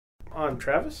I'm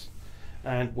Travis,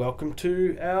 and welcome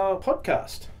to our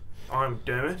podcast. I'm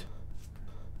Dermot.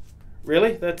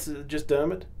 Really? That's just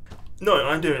Dermot? No,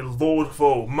 I'm doing Lord of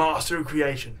all, Master of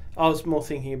Creation. I was more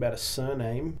thinking about a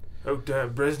surname. Oh,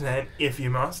 Bresnehan, if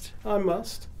you must. I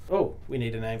must. Oh, we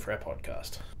need a name for our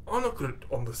podcast. I'm not good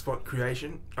at on-the-spot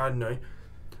creation. I don't know.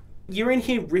 You're in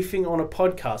here riffing on a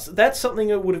podcast. That's something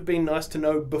that would have been nice to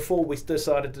know before we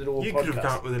decided to do a podcast. You could have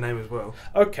come up with a name as well.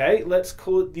 Okay, let's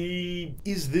call it the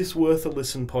Is This Worth a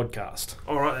Listen podcast.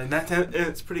 Alright, and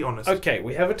it's pretty honest. Okay,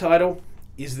 we have a title,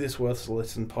 Is This Worth a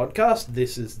Listen podcast.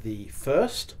 This is the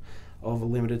first of a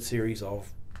limited series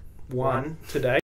of one today.